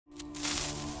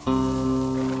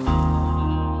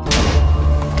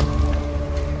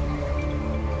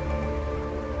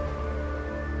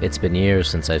It's been years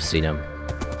since I've seen him.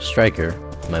 Stryker,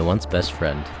 my once best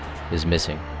friend, is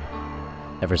missing.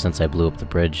 Ever since I blew up the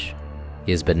bridge,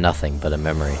 he has been nothing but a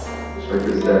memory.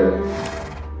 Stryker's dead.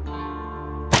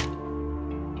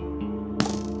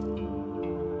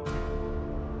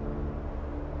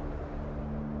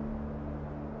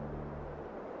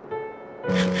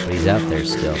 But he's out there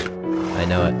still. I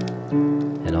know it.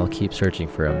 And I'll keep searching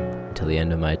for him until the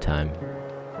end of my time.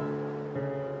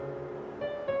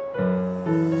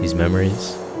 These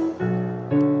memories,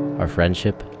 our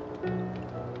friendship,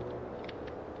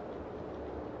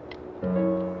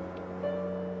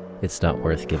 it's not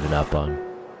worth giving up on.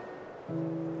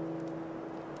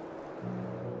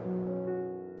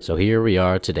 So here we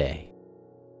are today,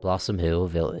 Blossom Hill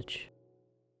Village.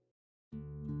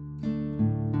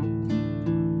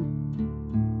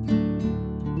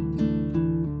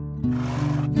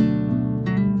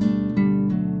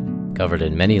 Covered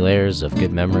in many layers of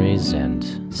good memories and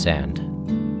sand.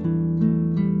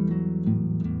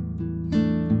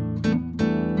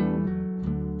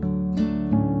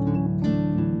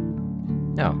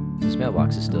 Oh, this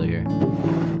mailbox is still here.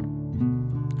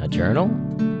 A journal?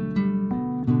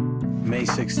 May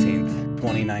 16th,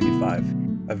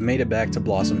 2095. I've made it back to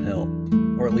Blossom Hill,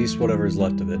 or at least whatever is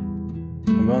left of it.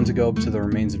 I'm going to go up to the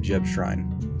remains of Jeb's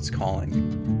shrine. It's calling.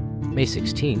 May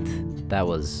 16th? That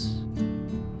was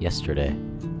yesterday.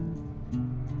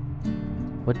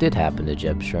 What did happen to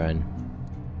Jeb's shrine?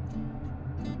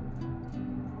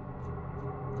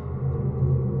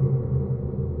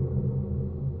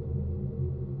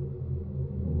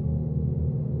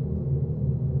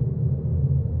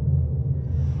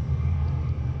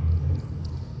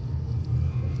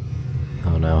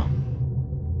 Oh no.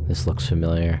 This looks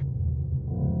familiar.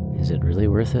 Is it really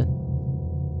worth it?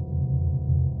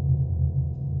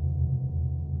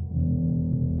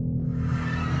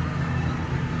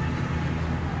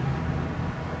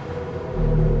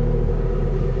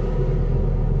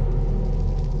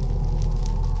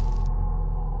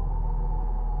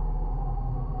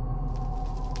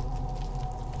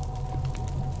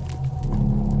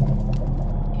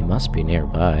 Must be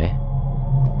nearby.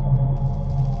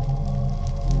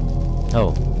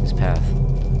 Oh, his path.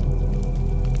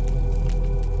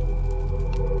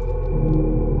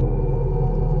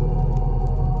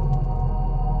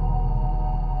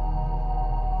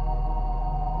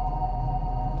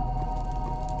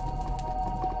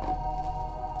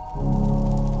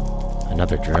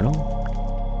 Another journal?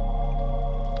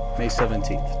 May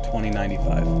 17th,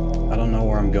 2095. I don't know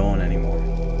where I'm going anymore.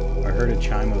 I heard a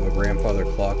chime of a grandfather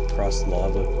clock across the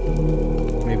lava.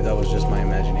 Maybe that was just my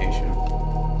imagination.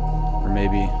 Or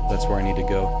maybe that's where I need to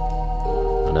go.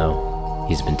 Oh no,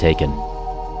 he's been taken.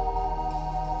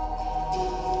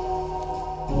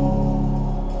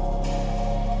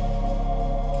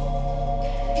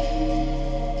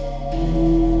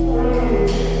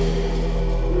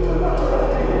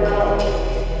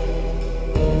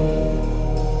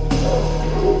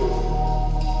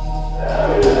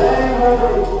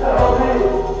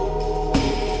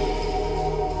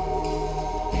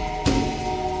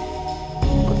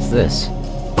 This?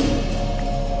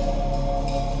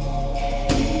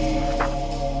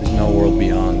 There's no world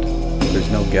beyond. There's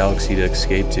no galaxy to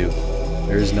escape to.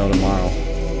 There is no tomorrow.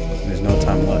 There's no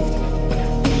time left.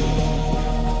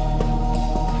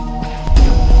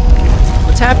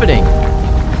 What's happening?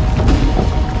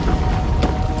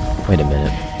 Wait a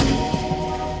minute.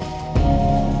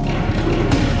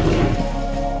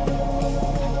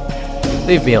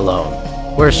 Leave me alone.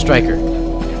 Where's Stryker?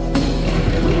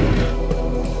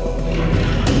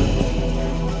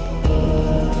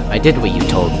 I did what you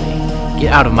told me.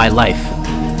 Get out of my life.